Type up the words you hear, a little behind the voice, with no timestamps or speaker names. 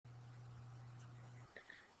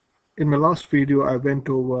In my last video, I went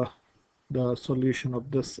over the solution of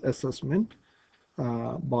this assessment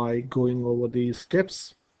by going over these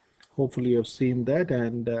steps. Hopefully you've seen that,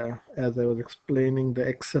 and as I was explaining the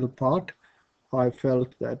Excel part, I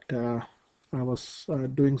felt that I was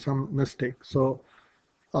doing some mistake. So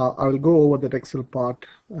I will go over that Excel part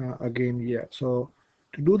again here. So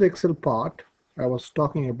to do the Excel part, I was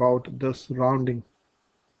talking about this rounding.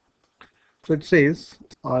 So it says,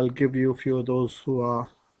 I'll give you a few of those who are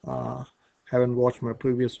haven't watched my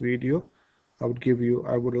previous video. I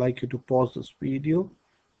would like you to pause this video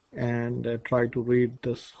and try to read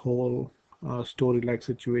this whole story-like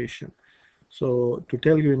situation. So to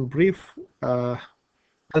tell you in brief,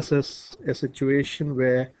 this is a situation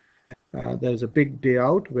where there's a big day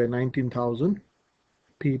out where 19,000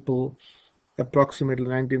 people, approximately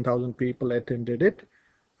 19,000 people attended it,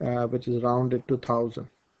 which is rounded to 1,000.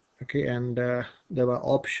 Okay, and there were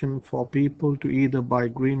options for people to either buy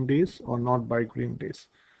green days or not buy green days.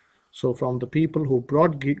 So from the people who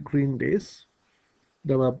brought green days,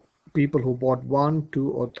 there were people who bought 1,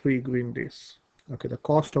 2, or 3 green days. Okay, the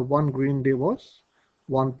cost of one green day was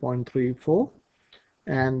 1.34,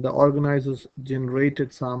 and the organizers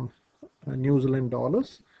generated some New Zealand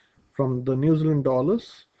dollars. From the New Zealand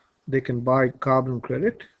dollars, they can buy carbon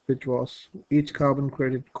credit, which was each carbon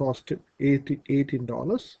credit costed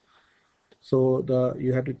 $18. So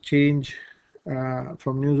you had to change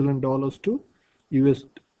from New Zealand dollars to US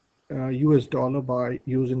US dollar by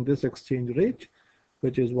using this exchange rate,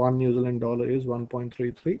 which is one New Zealand dollar is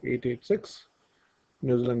 1.33886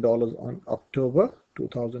 New Zealand dollars on October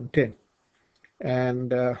 2010,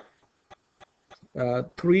 and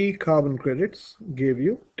 3 carbon credits gave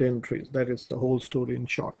you 10 trees. That is the whole story in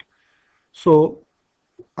short. So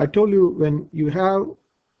I told you, when you have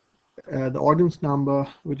the audience number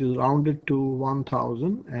which is rounded to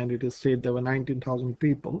 1,000 and it is said there were 19,000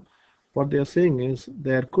 people, what they are saying is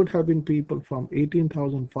there could have been people from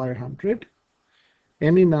 18,500,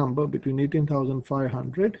 any number between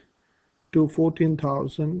 18,500 to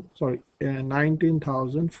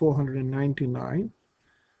 19,499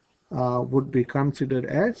 would be considered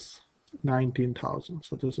as 19,000.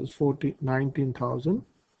 So this is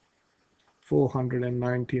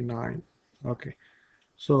 19,499. Okay,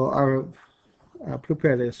 so I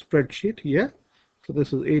prepared a spreadsheet here. So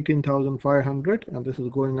this is 18,500, and this is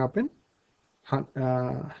going up in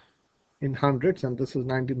hundreds, and this is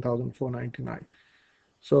 19,499.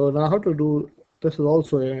 So now how to do this is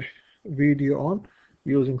also a video on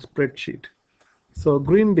using spreadsheet. So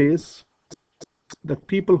green days, the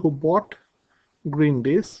people who bought green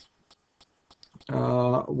days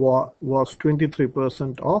was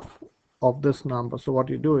 23% of this number. So what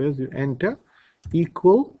you do is you enter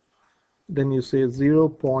equal, then you say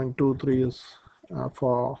 0.23 is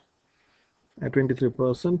for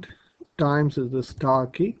 23%, times is the star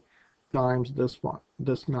key, times this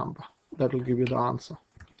number. That will give you the answer.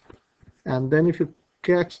 And then if you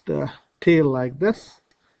catch the tail like this,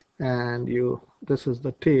 and this is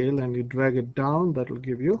the tail, and you drag it down, that will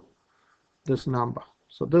give you this number.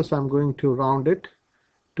 So this I'm going to round it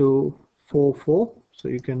to 44. So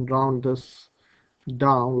you can round this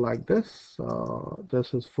down like this.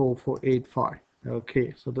 This is 4485.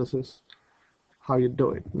 Okay, so this is how you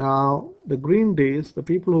do it. Now the green days, the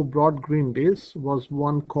people who brought green days was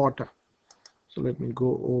 1/4. So let me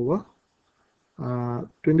go over.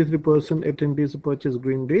 23% attendees purchase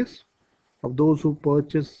green days. Of those who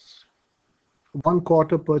purchase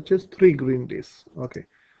 1/4 purchase 3 green days. Okay,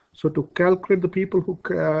 so to calculate the people who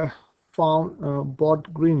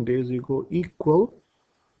bought green days, you go equal,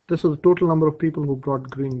 this is the total number of people who brought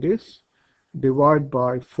green days, divide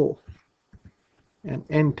by 4, and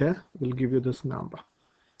enter will give you this number.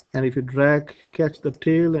 And if you catch the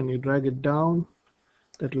tail and you drag it down,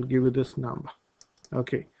 that will give you this number.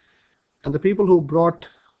 Okay, and the people who brought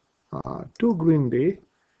 2 green day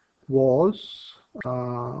was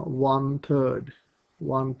 1/3.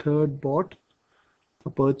 1/3 bought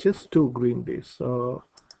purchase 2 green days. So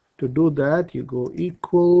to do that, you go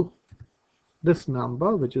equal this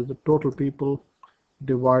number, which is the total people,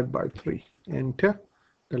 divide by 3, enter,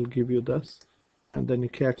 that'll give you this, and then you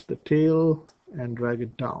catch the tail and drag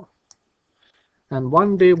it down. And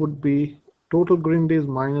 1 day would be total green days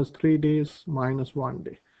minus 3 days minus 1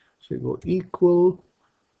 day. So you go equal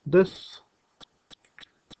this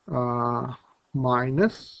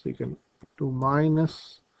minus, you can do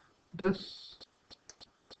minus this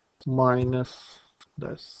minus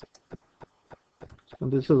this. And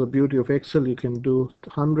this is the beauty of Excel. You can do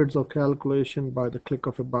hundreds of calculations by the click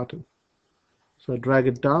of a button. So drag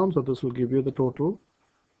it down, so this will give you the total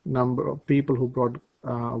number of people who brought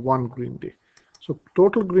 1 green day. So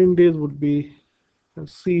total green days would be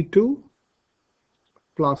C2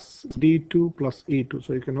 plus D2 plus E2.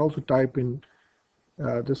 So you can also type in,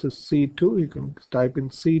 this is C2, you can type in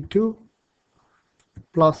C2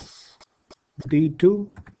 plus D2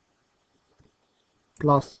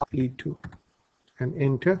 plus E2 and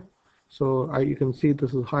enter. So you can see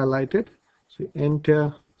this is highlighted. So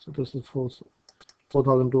enter. So this is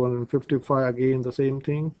 4,255, again the same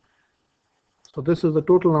thing. So this is the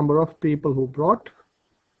total number of people who brought,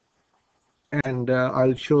 and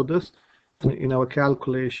I'll show this in our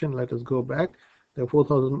calculation. Let us go back. There are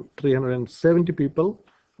 4,370 people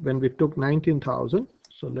when we took 19,000.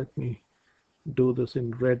 So let me do this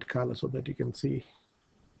in red color so that you can see.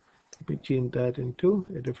 Let me change that into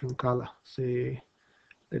a different color. Say,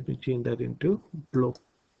 let me change that into blue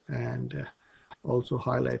and also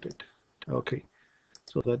highlight it. Okay,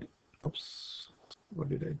 so that, oops, what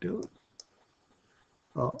did I do?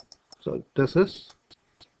 Oh, so this is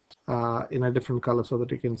in a different color so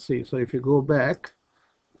that you can see. So if you go back,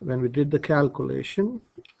 when we did the calculation,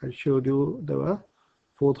 I showed you there were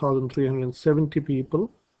 4,370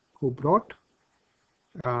 people who brought,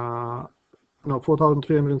 no,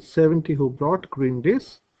 4,370 who brought green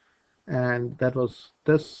days, and that was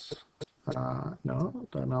this. No,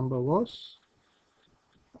 the number was,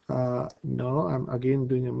 no, I'm again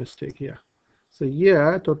doing a mistake here. So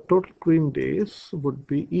yeah, the total green days would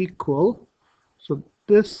be equal. So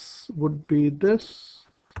this would be this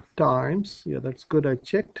times, yeah, that's good, I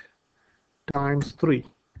checked, times 3.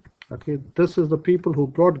 Okay, this is the people who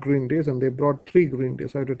brought green days, and they brought 3 green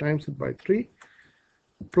days. I have to times it by 3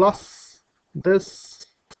 plus this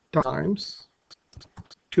times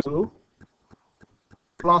 2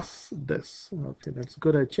 plus this. Okay, that's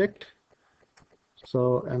good, I checked.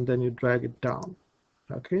 So, and then you drag it down.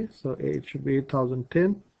 Okay, so it should be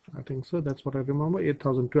 8,010. I think so. That's what I remember.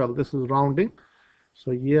 8,012. This is rounding.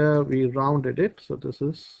 So here we rounded it. So this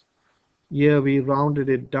is, here we rounded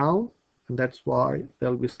it down, and that's why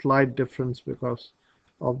there'll be slight difference because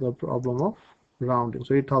of the problem of rounding.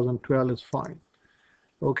 So 8,012 is fine.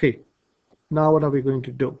 Okay, now what are we going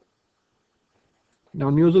to do? Now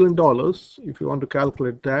New Zealand dollars, if you want to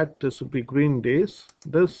calculate that, this would be green days.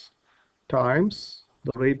 This times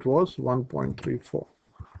the rate was 1.34.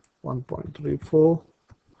 1.34.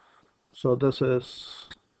 So this is,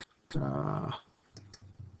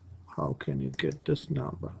 how can you get this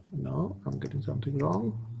number? No, I'm getting something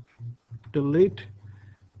wrong. Delete,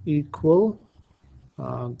 equal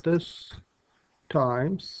this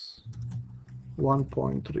times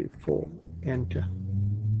 1.34. Enter.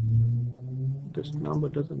 This number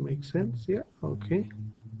doesn't make sense here. Okay,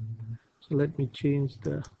 so let me change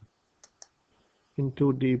the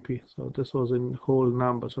into DP. So this was in whole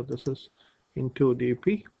number, so this is into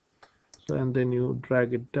DP. So, and then you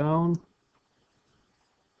drag it down.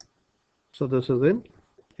 So this is in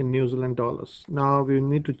New Zealand dollars. Now we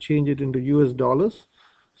need to change it into US dollars.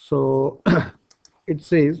 So it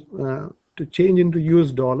says to change into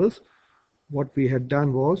US dollars, what we had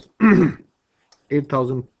done was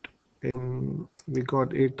 8,000, we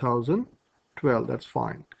got 8,012. That's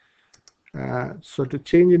fine. So to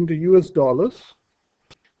change into US dollars,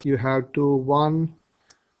 you have to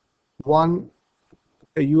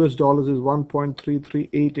a US dollars is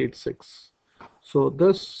 1.33886. So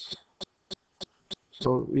this,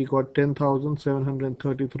 so we got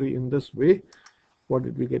 10,733 in this way. What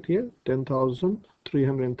did we get here?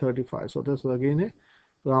 10,335. So this is again a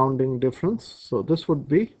rounding difference. So this would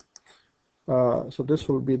be, so this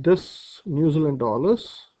will be this New Zealand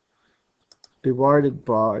dollars divided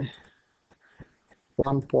by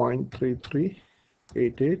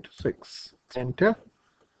 1.33886. Enter.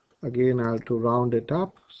 Again, I have to round it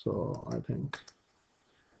up. So I think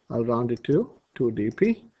I'll round it to 2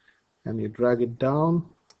 DP, and you drag it down.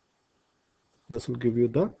 This will give you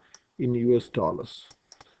the in US dollars.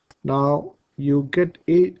 Now you get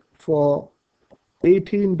for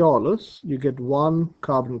 $18, you get 1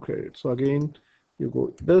 carbon credit. So again, you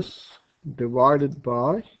go this divided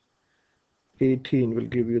by 18 will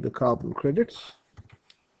give you the carbon credits,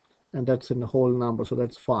 and that's in the whole number, so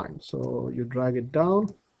that's fine. So you drag it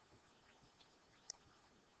down.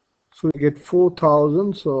 So we get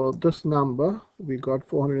 4,000. So this number we got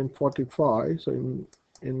 445. So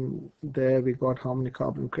in there we got how many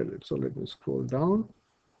carbon credits? So let me scroll down.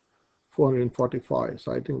 445.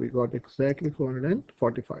 So I think we got exactly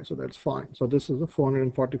 445. So that's fine. So this is a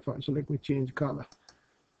 445. So let me change color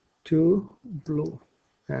to blue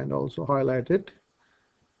and also highlight it.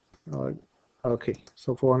 Okay,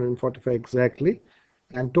 so 445 exactly.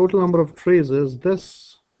 And total number of trays is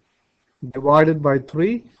this divided by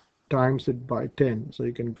 3 times it by 10. So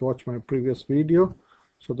you can watch my previous video.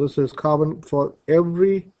 So this is carbon. For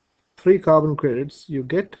every 3 carbon credits you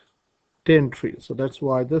get 10 trees. So that's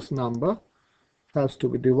why this number has to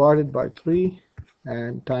be divided by 3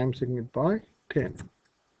 and timesing it by 10.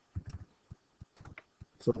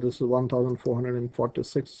 So this is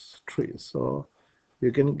 1446 trees. So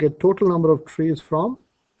you can get total number of trees from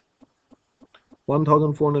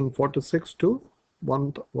 1446 to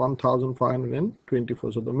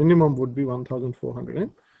 1524. So the minimum would be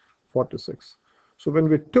 1446. So when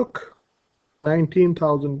we took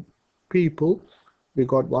 19,000 people, we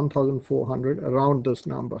got 1,400 around this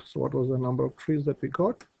number. So what was the number of trees that we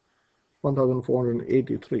got?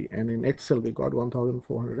 1,483. And in Excel we got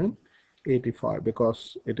 1,485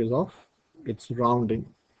 because it's rounding.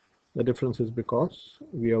 The difference is because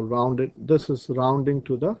we have rounded. This is rounding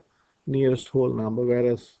to the nearest whole number,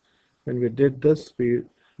 whereas when we did this we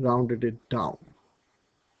rounded it down.